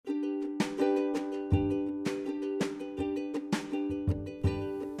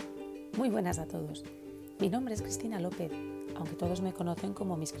Muy buenas a todos. Mi nombre es Cristina López, aunque todos me conocen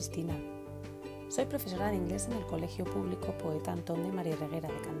como Miss Cristina. Soy profesora de inglés en el Colegio Público Poeta Antón de María Reguera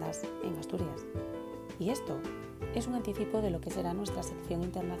de Candás, en Asturias. Y esto es un anticipo de lo que será nuestra sección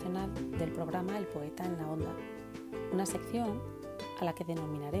internacional del programa El Poeta en la Onda, una sección a la que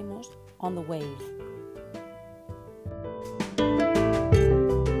denominaremos On the Wave.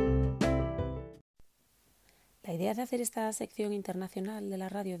 La idea de hacer esta sección internacional de la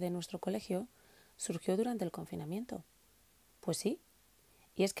radio de nuestro colegio surgió durante el confinamiento. Pues sí,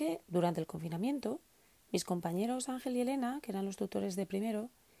 y es que durante el confinamiento, mis compañeros Ángel y Elena, que eran los tutores de primero,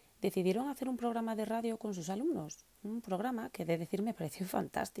 decidieron hacer un programa de radio con sus alumnos, un programa que, de decir, me pareció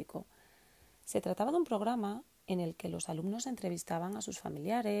fantástico. Se trataba de un programa en el que los alumnos entrevistaban a sus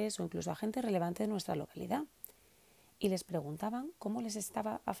familiares o incluso a gente relevante de nuestra localidad y les preguntaban cómo les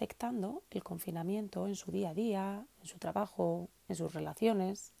estaba afectando el confinamiento en su día a día, en su trabajo, en sus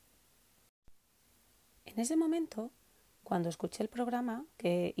relaciones. En ese momento, cuando escuché el programa,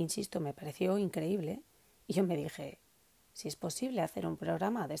 que, insisto, me pareció increíble, y yo me dije, si es posible hacer un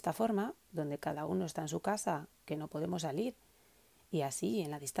programa de esta forma, donde cada uno está en su casa, que no podemos salir, y así, en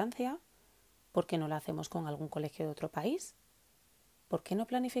la distancia, ¿por qué no lo hacemos con algún colegio de otro país? ¿Por qué no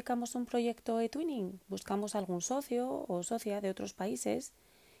planificamos un proyecto eTwinning? Buscamos algún socio o socia de otros países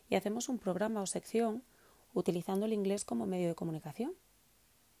y hacemos un programa o sección utilizando el inglés como medio de comunicación.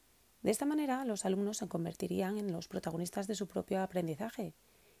 De esta manera, los alumnos se convertirían en los protagonistas de su propio aprendizaje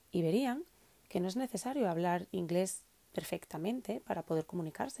y verían que no es necesario hablar inglés perfectamente para poder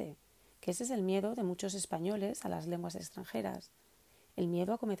comunicarse, que ese es el miedo de muchos españoles a las lenguas extranjeras, el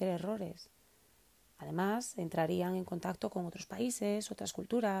miedo a cometer errores. Además, entrarían en contacto con otros países, otras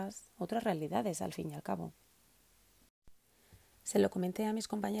culturas, otras realidades, al fin y al cabo. Se lo comenté a mis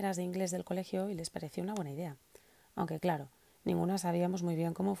compañeras de inglés del colegio y les pareció una buena idea, aunque claro, ninguna sabíamos muy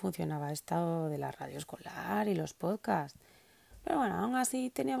bien cómo funcionaba esto de la radio escolar y los podcasts. Pero bueno, aún así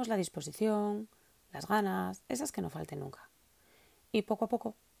teníamos la disposición, las ganas, esas que no falten nunca. Y poco a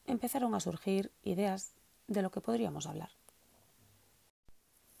poco empezaron a surgir ideas de lo que podríamos hablar.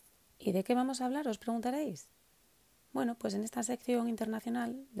 ¿Y de qué vamos a hablar? Os preguntaréis. Bueno, pues en esta sección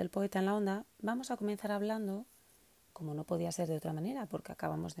internacional del Poeta en la Onda vamos a comenzar hablando, como no podía ser de otra manera porque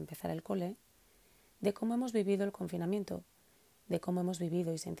acabamos de empezar el cole, de cómo hemos vivido el confinamiento, de cómo hemos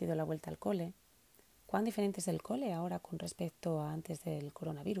vivido y sentido la vuelta al cole, cuán diferente es el cole ahora con respecto a antes del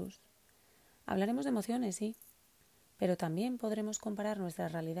coronavirus. Hablaremos de emociones, sí, pero también podremos comparar nuestra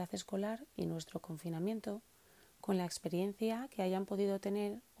realidad escolar y nuestro confinamiento con la experiencia que hayan podido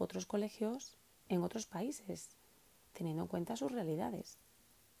tener otros colegios en otros países, teniendo en cuenta sus realidades.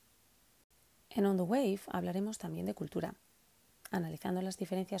 En On the Wave hablaremos también de cultura, analizando las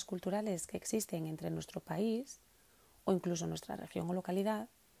diferencias culturales que existen entre nuestro país o incluso nuestra región o localidad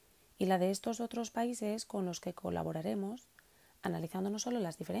y la de estos otros países con los que colaboraremos, analizando no solo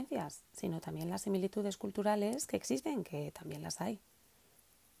las diferencias, sino también las similitudes culturales que existen, que también las hay.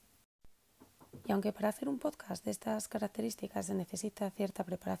 Y aunque para hacer un podcast de estas características se necesita cierta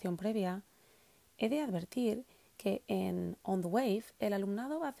preparación previa, he de advertir que en On the Wave el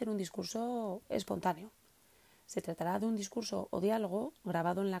alumnado va a hacer un discurso espontáneo. Se tratará de un discurso o diálogo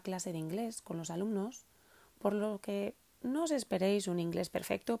grabado en la clase de inglés con los alumnos, por lo que no os esperéis un inglés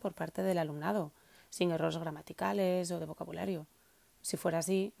perfecto por parte del alumnado, sin errores gramaticales o de vocabulario. Si fuera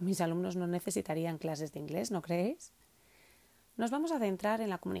así, mis alumnos no necesitarían clases de inglés, ¿no creéis? Nos vamos a centrar en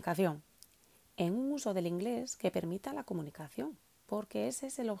la comunicación, en un uso del inglés que permita la comunicación, porque ese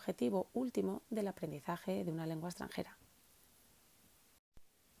es el objetivo último del aprendizaje de una lengua extranjera.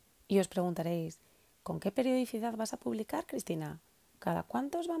 Y os preguntaréis, ¿con qué periodicidad vas a publicar, Cristina? ¿Cada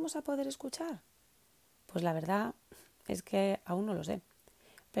cuántos vamos a poder escuchar? Pues la verdad es que aún no lo sé,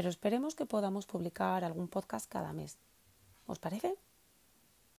 pero esperemos que podamos publicar algún podcast cada mes. ¿Os parece?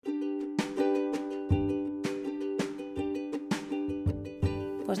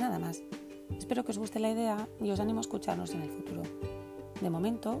 Pues nada más. Espero que os guste la idea y os animo a escucharnos en el futuro. De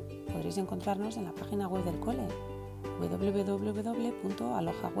momento, podréis encontrarnos en la página web del cole,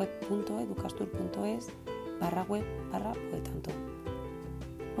 www.alojaweb.educastur.es/web/poetantón.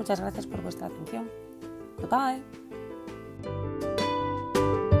 Muchas gracias por vuestra atención. Goodbye.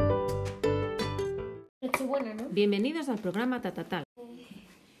 Bienvenidos al programa Tatatal.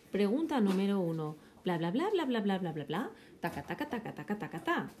 Pregunta número 1. Bla bla bla bla bla bla bla bla bla. Taca taca taca taca taca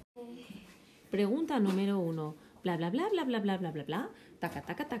ta. Pregunta número 1. Bla bla bla bla bla bla bla bla bla. Taca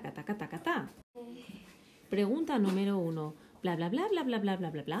taca taca taca taca ta. Pregunta número 1. Bla bla bla bla bla bla bla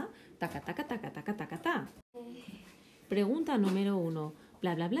bla bla. Taca taca taca taca taca ta. Pregunta número 1.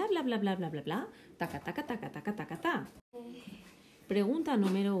 Bla bla bla bla bla bla bla bla bla. Taca taca taca taca taca ta. Pregunta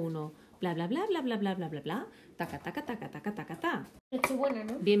número 1. bla bla bla bla bla bla bla bla bla, taca taca taca taca taca ta. Nochebuena,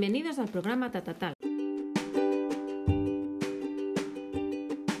 ¿no? Bienvenidos al programa Tatatal.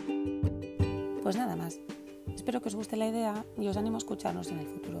 Pues nada más. Espero que os guste la idea y os animo a escucharnos en el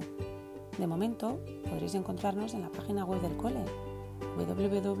futuro. De momento, podréis encontrarnos en la página web del cole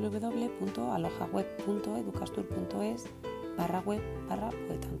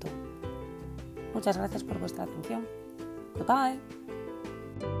www.alojaweb.educastur.es/web/podetanto. Muchas gracias por vuestra atención. Goodbye.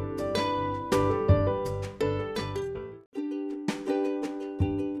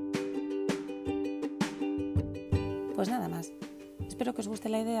 Pues nada más. Espero que os guste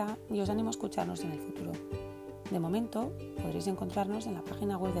la idea y os animo a escucharnos en el futuro. De momento, podréis encontrarnos en la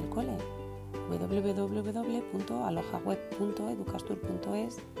página web del cole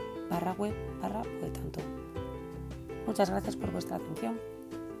www.alojaweb.educastur.es/web/podetanto. Muchas gracias por vuestra atención.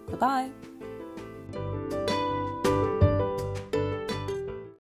 Goodbye.